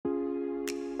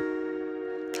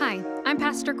Hi, I'm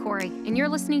Pastor Corey, and you're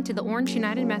listening to the Orange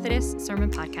United Methodist Sermon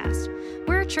Podcast.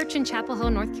 We're a church in Chapel Hill,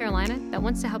 North Carolina that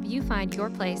wants to help you find your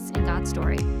place in God's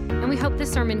story, and we hope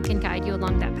this sermon can guide you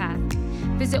along that path.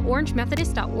 Visit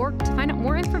orangemethodist.org to find out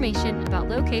more information about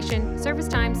location, service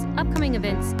times, upcoming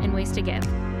events, and ways to give.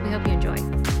 We hope you enjoy.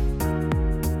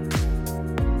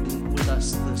 With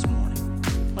us this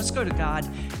morning. Let's go to God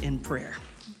in prayer.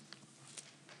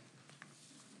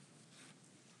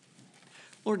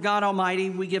 Lord God Almighty,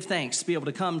 we give thanks to be able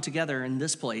to come together in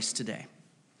this place today,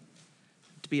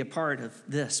 to be a part of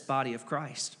this body of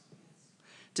Christ,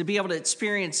 to be able to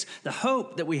experience the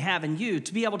hope that we have in you,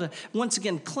 to be able to once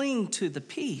again cling to the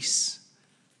peace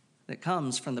that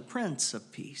comes from the Prince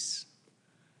of Peace.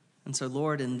 And so,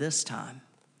 Lord, in this time,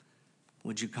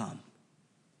 would you come?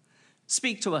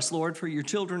 Speak to us, Lord, for your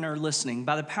children are listening.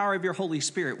 By the power of your Holy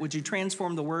Spirit, would you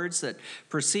transform the words that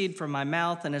proceed from my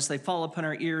mouth, and as they fall upon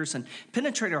our ears and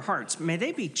penetrate our hearts, may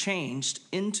they be changed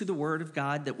into the word of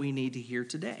God that we need to hear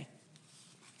today,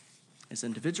 as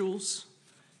individuals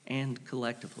and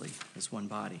collectively as one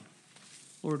body.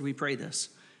 Lord, we pray this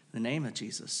in the name of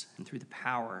Jesus and through the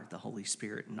power of the Holy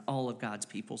Spirit, and all of God's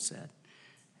people said,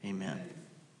 amen.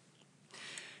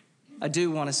 I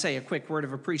do want to say a quick word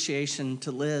of appreciation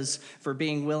to Liz for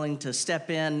being willing to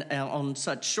step in on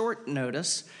such short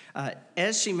notice.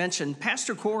 As she mentioned,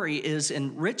 Pastor Corey is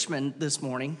in Richmond this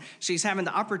morning. She's having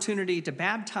the opportunity to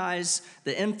baptize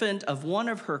the infant of one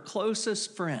of her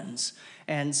closest friends.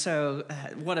 And so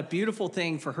what a beautiful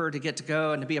thing for her to get to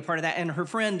go and to be a part of that. And her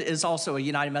friend is also a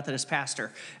United Methodist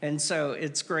pastor. And so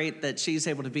it's great that she's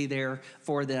able to be there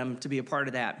for them to be a part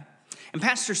of that. And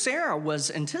Pastor Sarah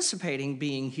was anticipating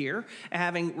being here,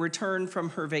 having returned from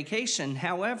her vacation.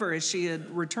 However, as she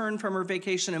had returned from her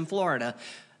vacation in Florida,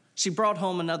 she brought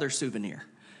home another souvenir.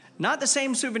 Not the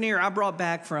same souvenir I brought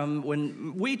back from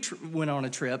when we went on a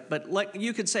trip, but like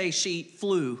you could say she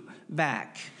flew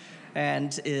back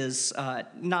and is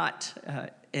not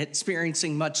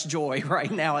experiencing much joy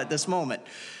right now at this moment.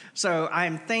 So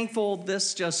I'm thankful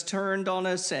this just turned on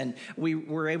us, and we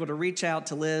were able to reach out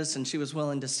to Liz, and she was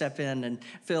willing to step in and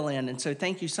fill in. And so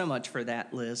thank you so much for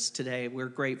that, Liz, today. We're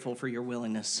grateful for your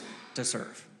willingness to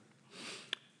serve.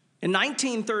 In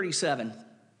 1937,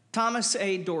 Thomas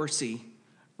A. Dorsey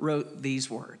wrote these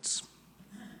words.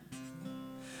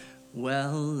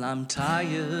 Well, I'm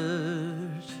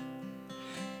tired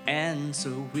and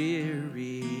so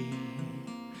weary,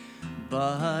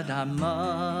 but I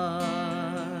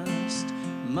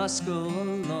must go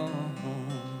alone.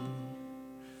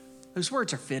 Those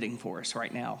words are fitting for us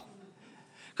right now,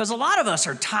 because a lot of us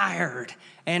are tired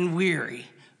and weary,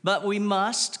 but we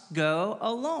must go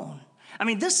alone. I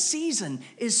mean, this season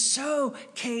is so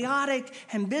chaotic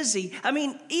and busy. I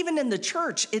mean, even in the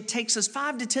church, it takes us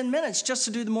 5 to 10 minutes just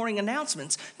to do the morning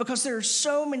announcements, because there are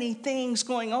so many things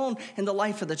going on in the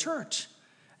life of the church.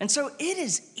 And so it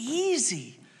is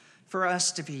easy for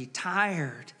us to be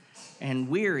tired and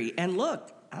weary. And look,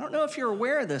 I don't know if you're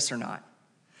aware of this or not.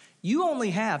 You only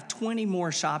have 20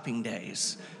 more shopping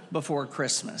days before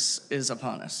Christmas is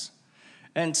upon us.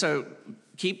 And so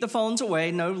keep the phones away.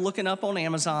 No looking up on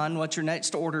Amazon what your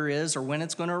next order is or when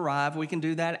it's going to arrive. We can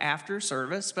do that after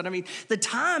service. But I mean, the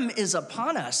time is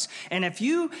upon us. And if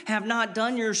you have not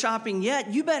done your shopping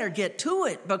yet, you better get to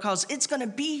it, because it's going to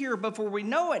be here before we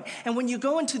know it. And when you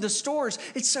go into the stores,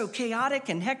 it's so chaotic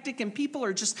and hectic, and people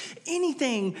are just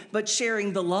anything but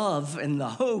sharing the love and the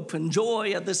hope and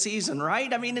joy of the season,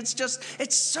 right? I mean, it's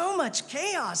so much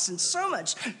chaos and so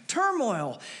much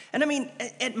turmoil. And I mean,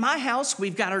 at my house,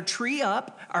 we've got our tree up.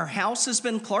 Our house has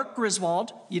been Clark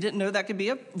Griswold. You didn't know that could be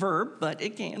a verb, but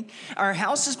it can. Our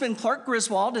house has been Clark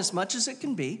Griswold as much as it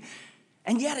can be.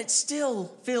 And yet it still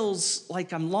feels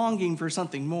like I'm longing for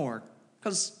something more,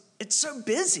 because it's so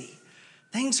busy.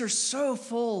 Things are so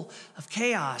full of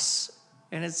chaos,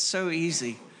 and it's so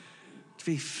easy to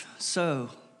be so,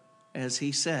 as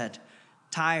he said,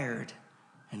 tired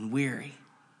and weary,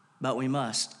 but we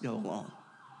must go along.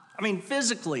 I mean,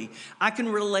 physically, I can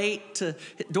relate to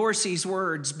Dorsey's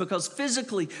words, because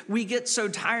physically we get so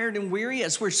tired and weary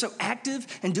as we're so active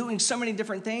and doing so many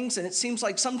different things. And it seems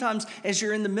like sometimes as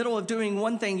you're in the middle of doing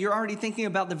one thing, you're already thinking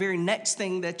about the very next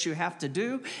thing that you have to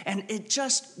do. And it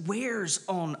just wears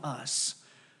on us.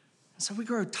 And so we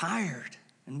grow tired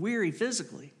and weary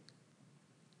physically.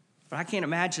 But I can't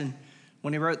imagine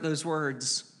when he wrote those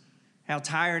words how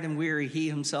tired and weary he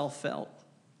himself felt.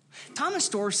 Thomas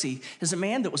Dorsey is a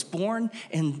man that was born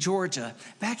in Georgia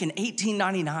back in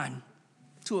 1899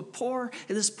 to to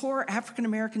this poor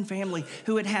African-American family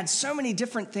who had had so many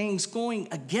different things going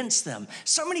against them,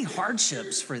 so many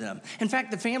hardships for them. In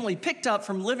fact, the family picked up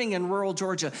from living in rural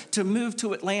Georgia to move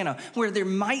to Atlanta, where there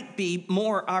might be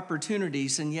more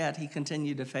opportunities, and yet he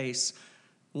continued to face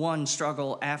one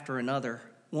struggle after another,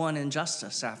 one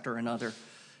injustice after another.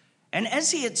 And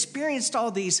as he experienced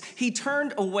all these, he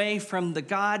turned away from the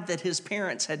God that his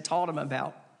parents had taught him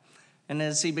about. And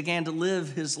as he began to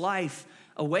live his life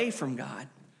away from God,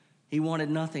 he wanted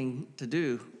nothing to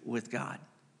do with God.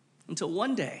 Until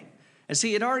one day, as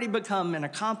he had already become an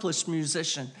accomplished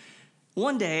musician,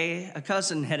 one day a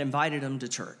cousin had invited him to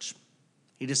church.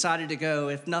 He decided to go,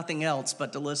 if nothing else,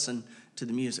 but to listen to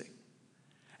the music.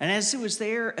 And as he was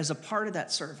there as a part of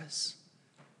that service,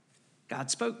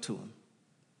 God spoke to him.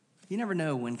 You never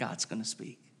know when God's going to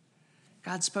speak.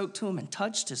 God spoke to him and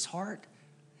touched his heart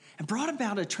and brought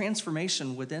about a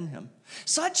transformation within him,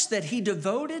 such that he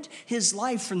devoted his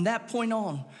life from that point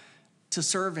on to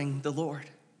serving the Lord.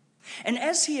 And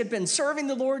as he had been serving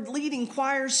the Lord, leading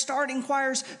choirs, starting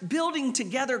choirs, building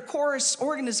together chorus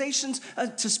organizations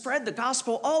to spread the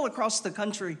gospel all across the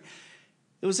country,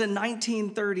 it was in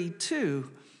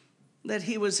 1932 that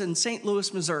he was in St.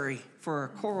 Louis, Missouri for a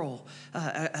choral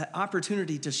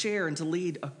opportunity to share and to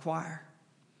lead a choir.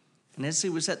 And as he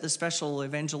was at the special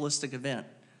evangelistic event,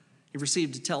 he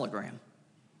received a telegram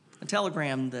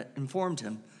that informed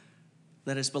him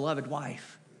that his beloved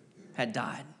wife had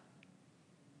died.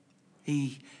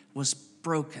 He was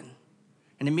broken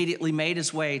and immediately made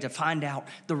his way to find out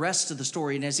the rest of the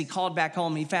story. And as he called back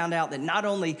home, he found out that not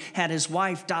only had his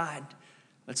wife died,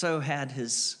 but so had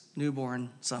his newborn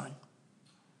son.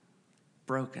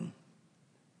 Broken.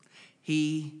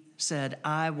 He said,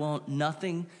 I want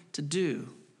nothing to do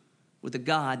with a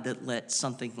God that let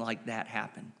something like that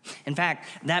happen. In fact,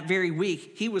 that very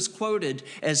week, he was quoted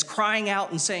as crying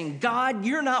out and saying, God,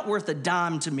 you're not worth a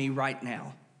dime to me right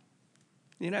now.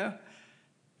 You know,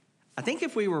 I think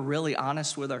if we were really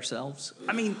honest with ourselves,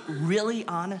 really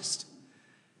honest,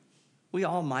 we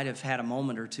all might have had a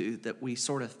moment or two that we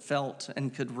sort of felt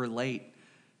and could relate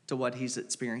to what he's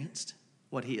experienced,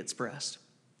 what he expressed.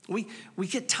 We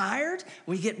get tired,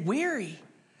 we get weary.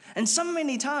 And so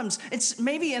many times, it's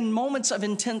maybe in moments of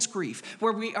intense grief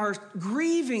where we are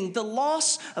grieving the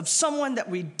loss of someone that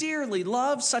we dearly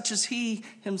love, such as he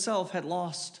himself had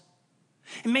lost.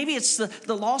 And maybe it's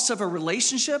the loss of a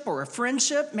relationship or a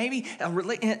friendship. Maybe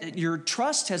your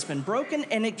trust has been broken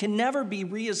and it can never be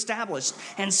reestablished.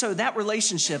 And so that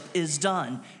relationship is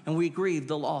done, and we grieve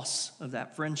the loss of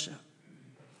that friendship.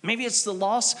 Maybe it's the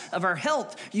loss of our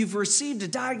health. You've received a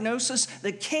diagnosis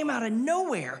that came out of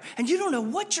nowhere, and you don't know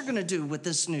what you're going to do with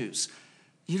this news.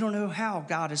 You don't know how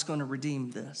God is going to redeem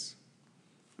this.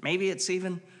 Maybe it's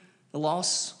even the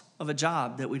loss of a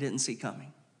job that we didn't see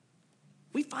coming.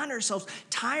 We find ourselves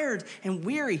tired and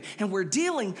weary, and we're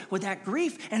dealing with that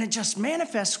grief, and it just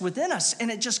manifests within us,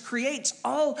 and it just creates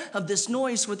all of this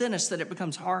noise within us that it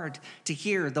becomes hard to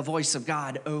hear the voice of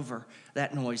God over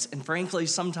that noise. And frankly,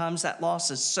 sometimes that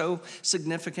loss is so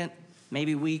significant,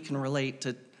 maybe we can relate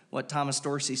to what Thomas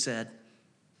Dorsey said.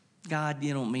 God,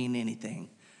 you don't mean anything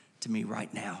to me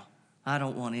right now. I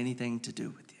don't want anything to do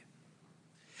with you.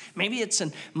 Maybe it's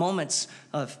in moments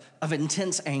of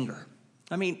intense anger.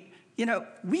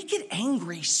 We get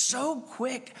angry so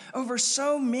quick over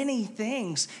so many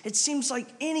things. It seems like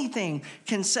anything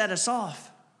can set us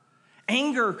off.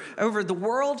 Anger over the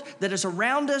world that is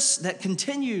around us that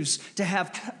continues to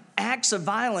have acts of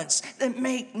violence that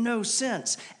make no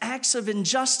sense, acts of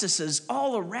injustices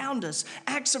all around us,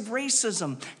 acts of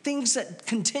racism, things that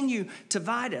continue to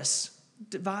divide us.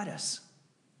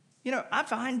 I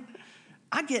find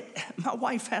my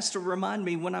wife has to remind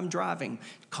me when I'm driving,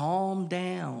 calm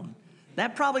down.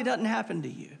 That probably doesn't happen to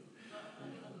you.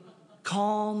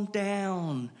 Calm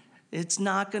down. It's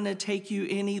not going to take you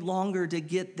any longer to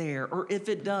get there. Or if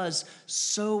it does,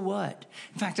 so what?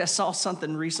 In fact, I saw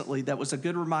something recently that was a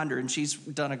good reminder, and she's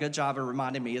done a good job of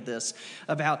reminding me of this,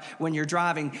 about when you're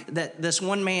driving, that this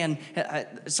one man,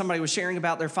 somebody was sharing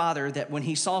about their father, that when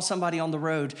he saw somebody on the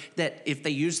road, that if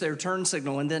they used their turn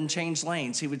signal and then changed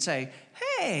lanes, he would say,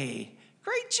 hey,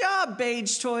 great job,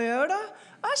 Beige Toyota.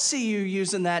 I see you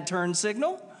using that turn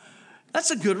signal.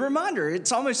 That's a good reminder.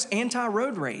 It's almost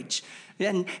anti-road rage.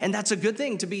 And that's a good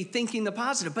thing, to be thinking the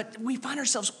positive. But we find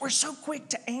ourselves, we're so quick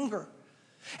to anger.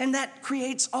 And that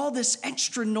creates all this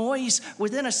extra noise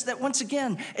within us that, once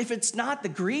again, if it's not the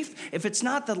grief, if it's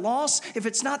not the loss, if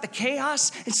it's not the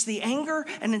chaos, it's the anger.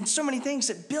 And in so many things,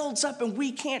 it builds up and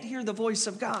we can't hear the voice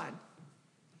of God.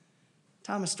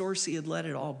 Thomas Dorsey had let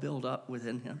it all build up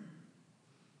within him.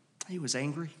 He was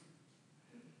angry.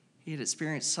 he had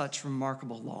experienced such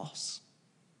remarkable loss.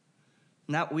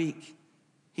 And that week,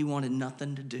 he wanted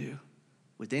nothing to do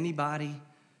with anybody,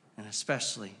 and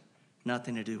especially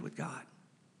nothing to do with God.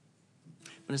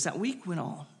 But as that week went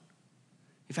on,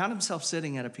 he found himself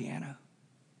sitting at a piano,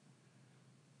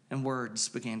 and words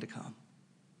began to come.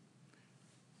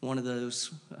 One of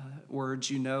those words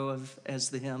you know of as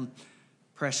the hymn,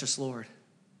 "Precious Lord,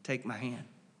 take my hand,"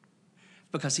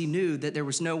 because he knew that there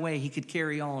was no way he could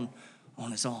carry on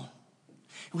his own.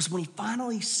 It was when he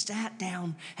finally sat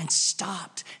down and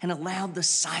stopped and allowed the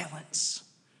silence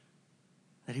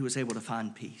that he was able to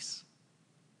find peace.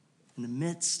 In the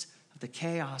midst of the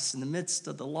chaos, in the midst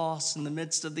of the loss, in the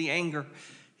midst of the anger,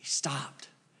 he stopped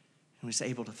and was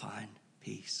able to find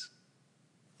peace.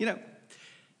 You know,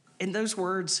 in those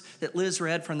words that Liz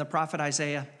read from the prophet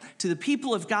Isaiah, to the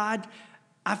people of God,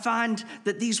 I find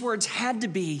that these words had to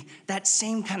be that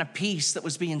same kind of peace that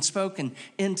was being spoken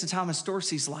into Thomas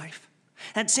Dorsey's life.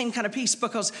 That same kind of peace,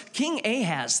 because King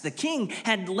Ahaz, the king,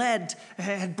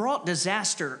 had brought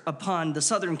disaster upon the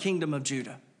southern kingdom of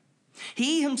Judah.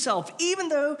 He himself, even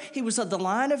though he was of the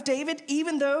line of David,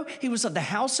 even though he was of the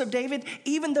house of David,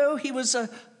 even though he was a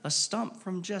stump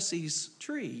from Jesse's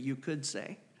tree, you could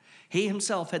say, he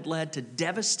himself had led to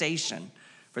devastation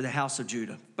for the house of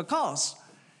Judah because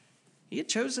he had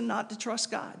chosen not to trust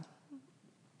God.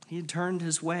 He had turned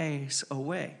his ways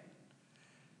away.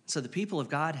 So the people of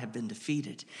God have been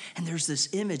defeated. And there's this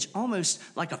image almost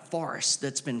like a forest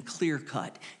that's been clear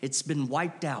cut. It's been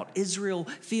wiped out. Israel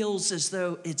feels as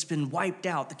though it's been wiped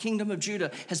out. The kingdom of Judah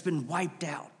has been wiped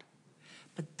out.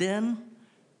 But then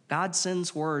God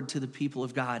sends word to the people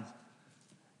of God.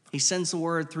 He sends the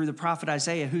word through the prophet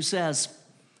Isaiah, who says,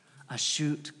 "A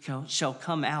shoot shall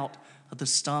come out of the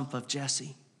stump of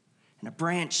Jesse, and a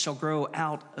branch shall grow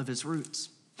out of his roots."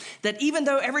 That even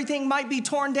though everything might be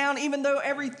torn down, even though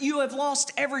you have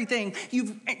lost everything,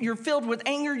 you're filled with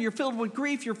anger, you're filled with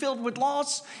grief, you're filled with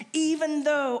loss, even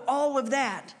though all of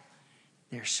that,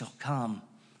 there shall come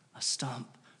a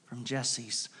stump from Jesse,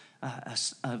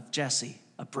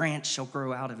 a branch shall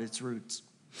grow out of its roots.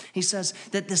 He says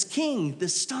that this king,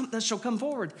 this stump that shall come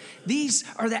forward, these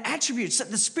are the attributes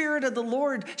that the Spirit of the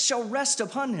Lord shall rest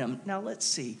upon him. Now let's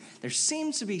see. There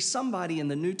seems to be somebody in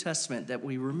the New Testament that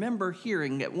we remember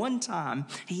hearing at one time.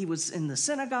 He was in the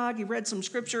synagogue, he read some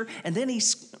scripture, and then he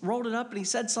rolled it up and he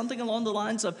said something along the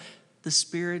lines of, "The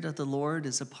Spirit of the Lord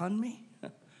is upon me."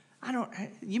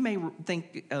 You may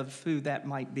think of who that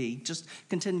might be. Just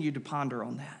continue to ponder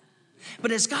on that.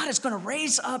 But as God is going to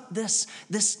raise up this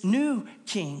new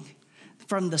king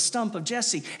from the stump of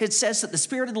Jesse, it says that the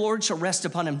Spirit of the Lord shall rest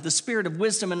upon him, the spirit of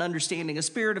wisdom and understanding, a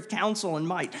spirit of counsel and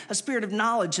might, a spirit of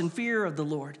knowledge and fear of the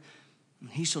Lord. And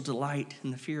he shall delight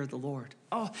in the fear of the Lord.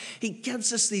 Oh, he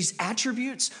gives us these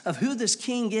attributes of who this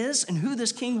king is and who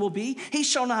this king will be. He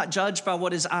shall not judge by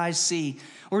what his eyes see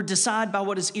or decide by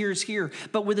what his ears hear,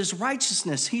 but with his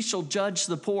righteousness he shall judge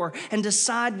the poor and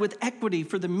decide with equity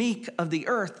for the meek of the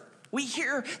earth. We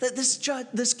hear that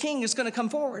this king is going to come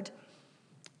forward,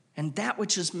 and that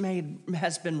which has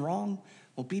been wrong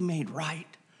will be made right.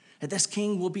 That this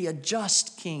king will be a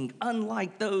just king,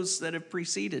 unlike those that have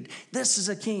preceded. This is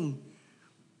a king.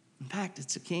 In fact,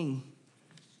 it's a king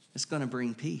that's going to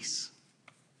bring peace.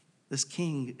 This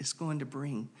king is going to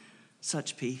bring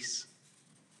such peace.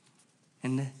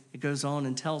 And it goes on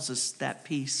and tells us that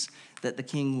peace that the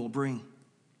king will bring.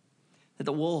 That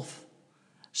the wolf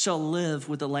shall live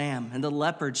with the lamb, and the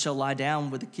leopard shall lie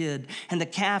down with the kid, and the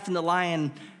calf and the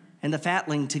lion and the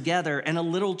fatling together, and a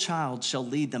little child shall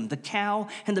lead them. The cow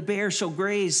and the bear shall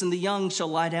graze, and the young shall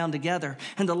lie down together,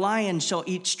 and the lion shall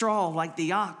eat straw like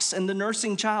the ox, and the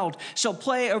nursing child shall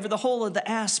play over the hole of the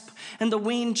asp, and the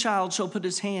weaned child shall put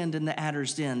his hand in the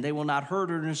adder's den. They will not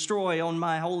hurt or destroy on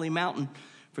my holy mountain,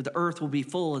 for the earth will be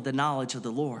full of the knowledge of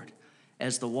the Lord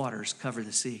as the waters cover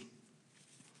the sea.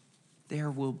 There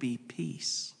will be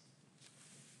peace.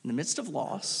 In the midst of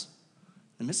loss,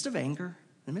 in the midst of anger,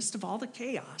 in the midst of all the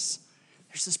chaos,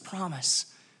 there's this promise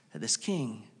that this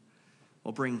king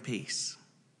will bring peace.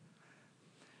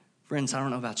 Friends, I don't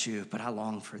know about you, but I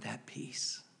long for that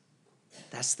peace.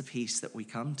 That's the peace that we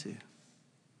come to.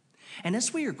 And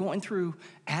as we are going through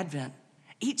Advent,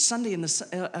 each Sunday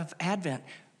of Advent,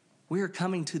 we are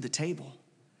coming to the table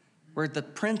where the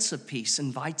Prince of Peace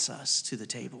invites us to the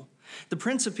table. The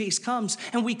Prince of Peace comes,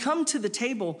 and we come to the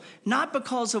table not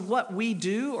because of what we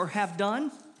do or have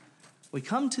done. We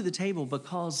come to the table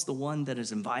because the one that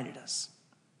has invited us.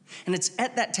 And it's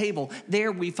at that table,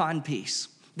 there we find peace.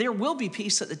 There will be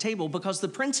peace at the table because the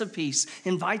Prince of Peace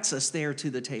invites us there to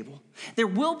the table. There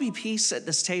will be peace at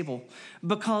this table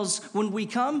because when we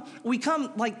come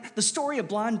like the story of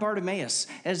blind Bartimaeus.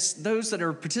 As those that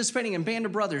are participating in Band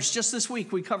of Brothers, just this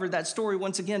week we covered that story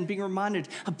once again, being reminded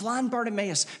of blind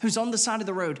Bartimaeus who's on the side of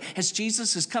the road. As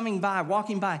Jesus is coming by,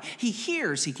 walking by, he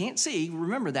hears, he can't see,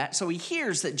 remember that, so he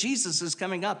hears that Jesus is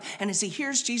coming up. And as he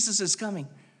hears Jesus is coming,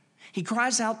 he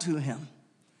cries out to him,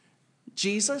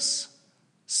 "Jesus,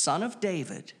 Son of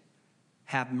David,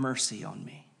 have mercy on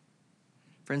me."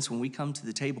 Friends, when we come to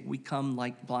the table, we come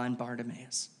like blind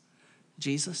Bartimaeus.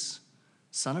 Jesus,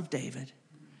 Son of David,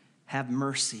 have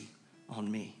mercy on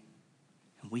me.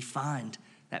 And we find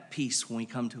that peace when we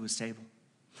come to his table.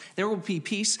 There will be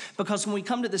peace because when we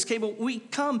come to this table, we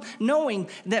come knowing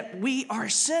that we are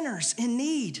sinners in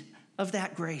need of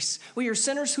that grace. We are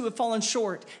sinners who have fallen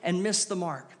short and missed the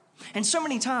mark. And so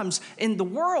many times in the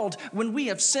world, when we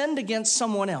have sinned against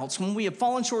someone else, when we have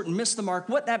fallen short and missed the mark,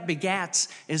 what that begats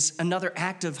is another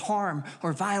act of harm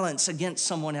or violence against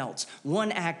someone else.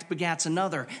 One act begats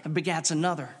another and begats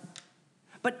another.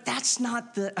 But that's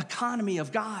not the economy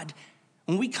of God.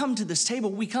 When we come to this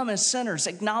table, we come as sinners,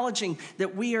 acknowledging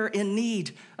that we are in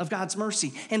need of God's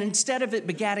mercy. And instead of it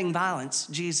begatting violence,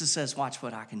 Jesus says, watch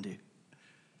what I can do.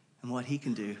 And what he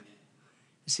can do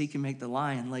is he can make the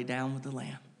lion lay down with the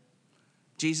lamb.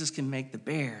 Jesus can make the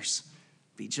bears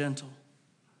be gentle.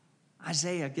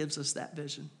 Isaiah gives us that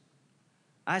vision.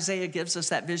 Isaiah gives us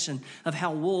that vision of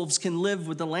how wolves can live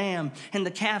with the lamb and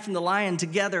the calf and the lion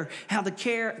together, how the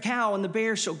cow and the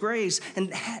bear shall graze,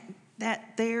 and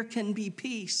that there can be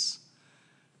peace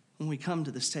when we come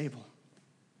to this table.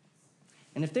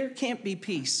 And if there can't be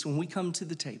peace when we come to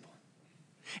the table,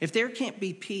 if there can't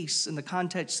be peace in the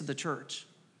context of the church,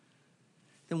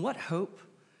 then what hope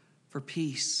for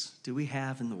peace do we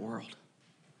have in the world?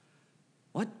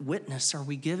 What witness are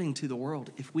we giving to the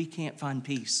world if we can't find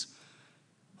peace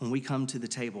when we come to the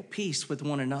table? Peace with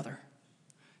one another.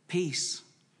 Peace.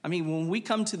 I mean, when we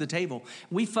come to the table,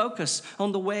 we focus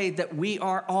on the way that we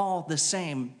are all the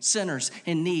same sinners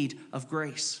in need of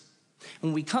grace.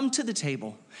 When we come to the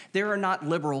table, there are not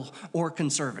liberal or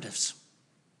conservatives.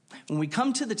 When we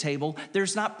come to the table,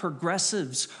 there's not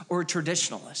progressives or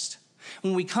traditionalists.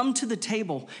 When we come to the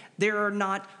table, there are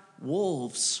not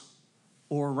wolves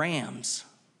or rams.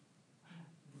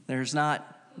 There's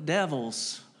not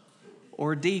devils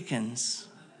or deacons.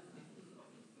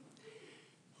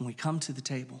 When we come to the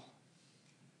table,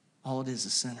 all it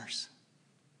is sinners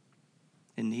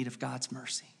in need of God's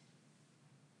mercy.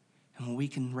 And when we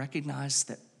can recognize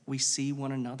that we see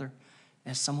one another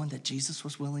as someone that Jesus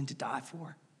was willing to die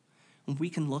for, when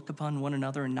we can look upon one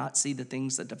another and not see the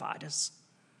things that divide us,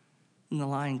 and the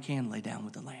lion can lay down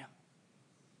with the lamb.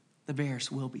 The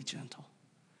bears will be gentle.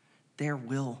 There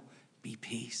will be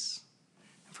peace.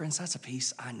 And friends, that's a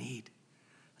peace I need.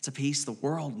 That's a peace the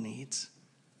world needs.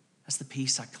 That's the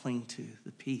peace I cling to,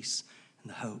 the peace and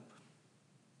the hope.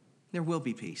 There will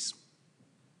be peace.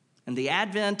 And the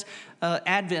Advent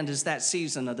is that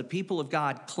season of the people of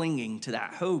God clinging to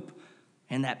that hope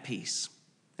and that peace.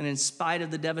 And in spite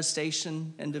of the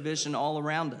devastation and division all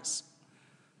around us,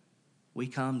 we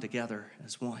come together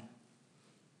as one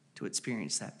to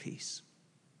experience that peace.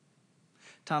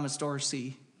 Thomas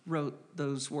Dorsey wrote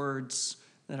those words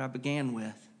that I began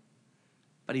with,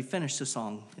 but he finished the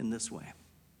song in this way.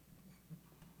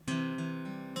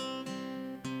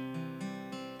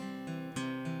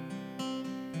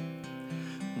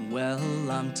 Well,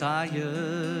 I'm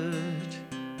tired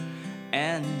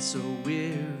and so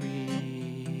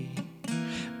weary,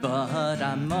 but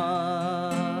I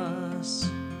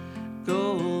must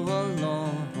go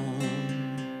alone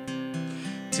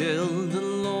till the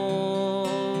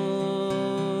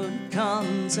Lord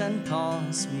comes and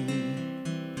calls me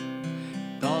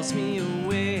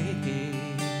away.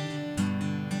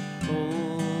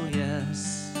 Oh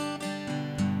yes.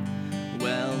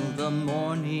 Well, the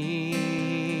morning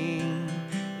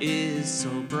is so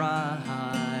bright,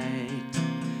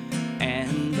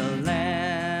 and the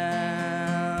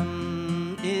Lamb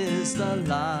is the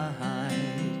light.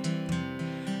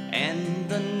 And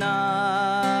the night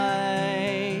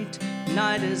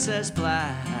is as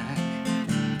black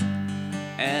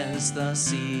as the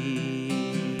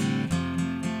sea.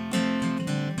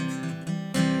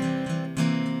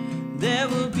 There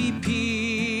will be peace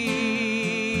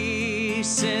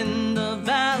in the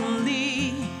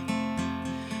valley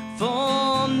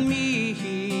for me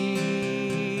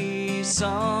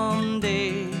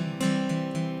someday.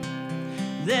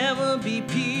 There will be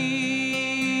peace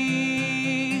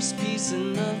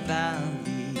in the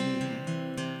valley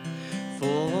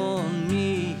for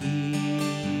me.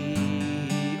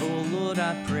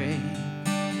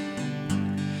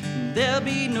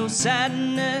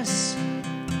 sadness,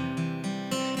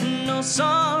 no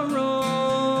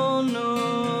sorrow,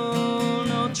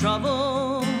 no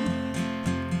trouble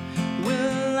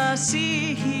will I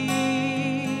see.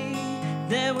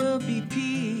 There will be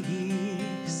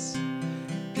peace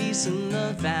in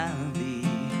the valley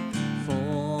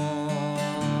for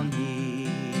me.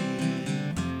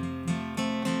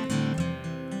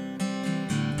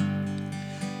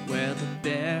 Where the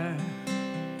bear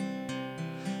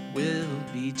will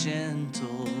be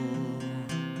gentle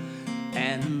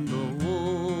and the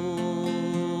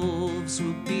wolves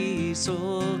will be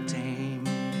so tame,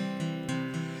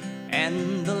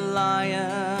 and the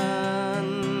lion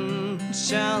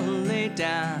shall lay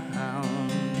down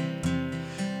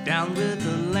with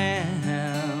the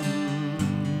lamb,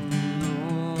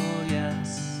 oh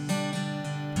yes,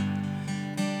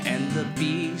 and the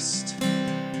beast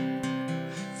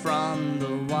from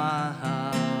the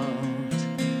wild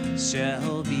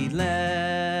shall be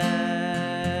led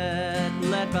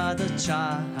by the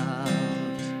child,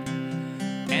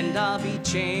 and I'll be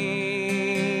changed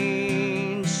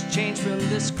from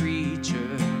this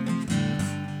creature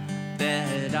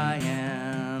that I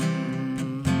am.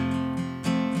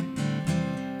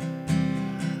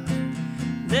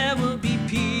 There will be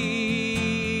peace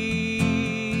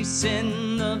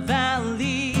in the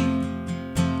valley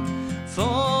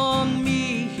for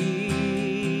me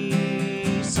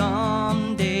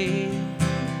someday.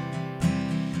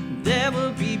 There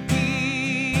will be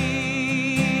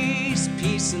peace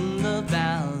in the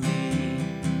valley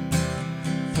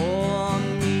for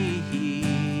me.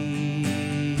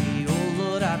 Oh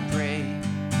Lord, I pray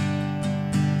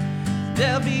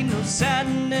there'll be no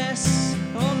sadness,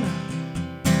 oh no.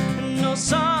 No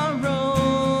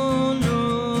sorrow,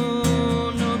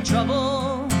 no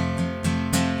trouble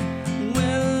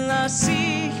will I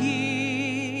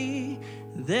see.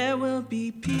 There will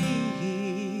be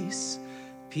peace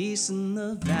in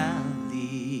the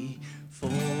valley for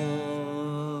me.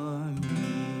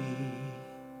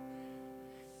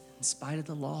 In spite of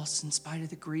the loss, in spite of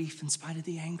the grief, in spite of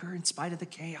the anger, in spite of the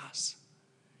chaos,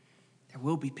 there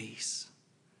will be peace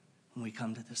when we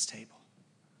come to this table.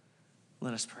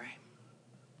 Let us pray.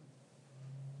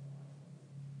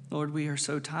 Lord, we are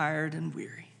so tired and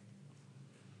weary,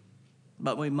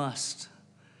 but we must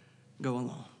go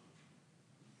along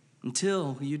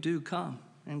until you do come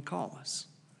and call us.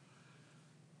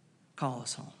 Call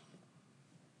us home.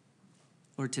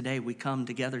 Lord, today we come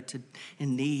together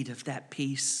in need of that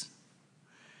peace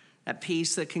that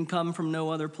can come from no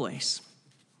other place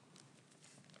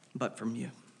but from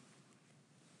you.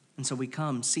 And so we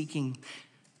come seeking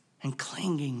and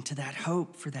clinging to that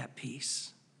hope for that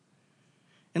peace.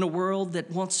 In a world that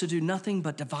wants to do nothing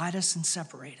but divide us and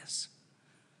separate us.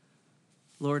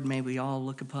 Lord, may we all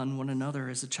look upon one another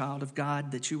as a child of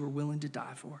God that you were willing to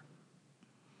die for.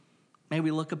 May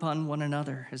we look upon one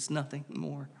another as nothing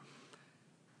more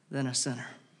than a sinner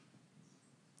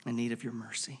in need of your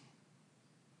mercy.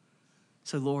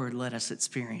 So, Lord, let us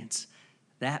experience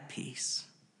that peace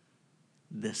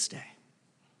this day.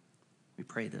 We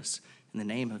pray this in the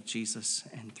name of Jesus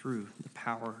and through the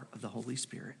power of the Holy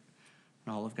Spirit.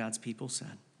 And all of God's people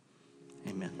said,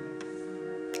 amen.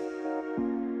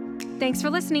 Thanks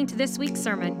for listening to this week's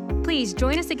sermon. Please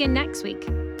join us again next week.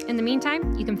 In the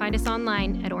meantime, you can find us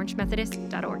online at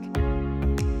orangemethodist.org.